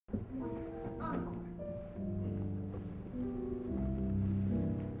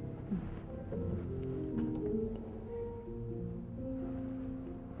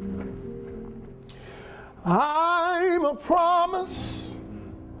I'm a promise.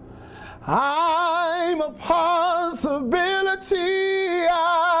 I'm a possibility.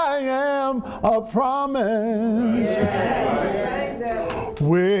 I am a promise.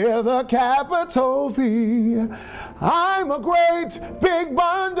 With a capital P. I'm a great big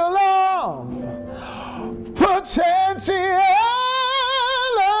bundle of potentiality.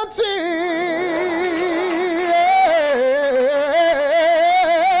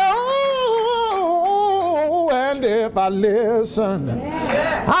 And if I listen,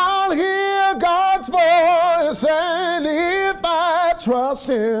 I'll hear God's voice, and if I trust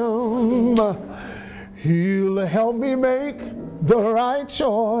Him, He'll help me make the right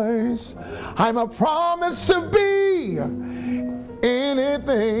choice. I'm a promise to be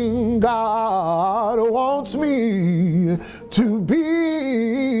anything God wants me to be.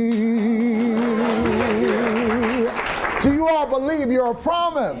 Do you all believe you're a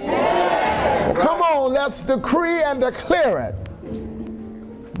promise? Yes. Come on, let's decree and declare it.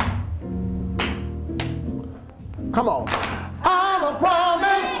 Come on. I'm a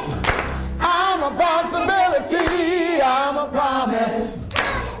promise. I'm a possibility. I'm a promise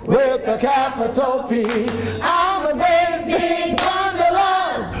with a capital P. I'm a great big bundle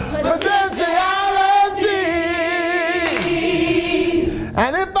of potentiality.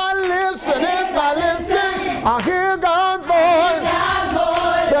 And if I listen, I'll hear God's voice.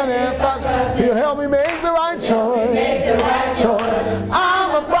 And if He'll help me make the right choice.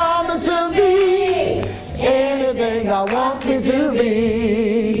 I'm a promise to be anything God wants me to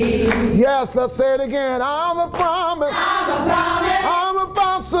be. Yes, let's say it again. I'm a promise. I'm a promise. I'm a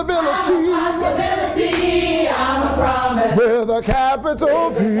possibility. I'm a promise. With a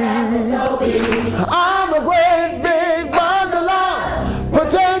capital P. I'm a great big bundle of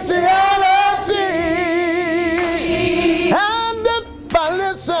potentiality. And if I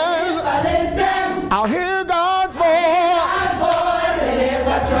listen, I'll hear God's voice. And if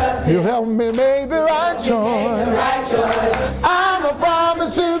I trust He'll help me make the right choice. I'm a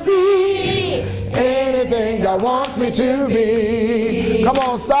promise to be anything God wants me to be. Come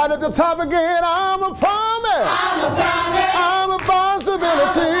on, start at the top again. I'm a promise. I'm a promise. I'm a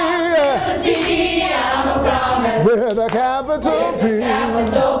possibility. I'm a promise. With a capital P. I'm a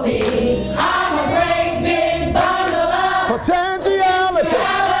great big bundle of potentiality.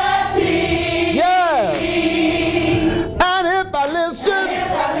 Yes. And if I listen,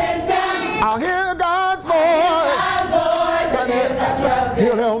 I'll hear God's voice. And if I trust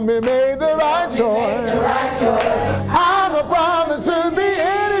He'll help me make the right choice. I'm a promise to be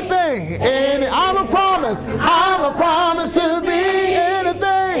anything. I'm a promise. I'm a promise to be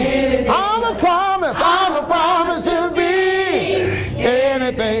anything. I'm a promise. I'm a promise to be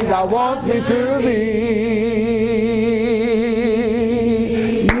anything God wants me to be.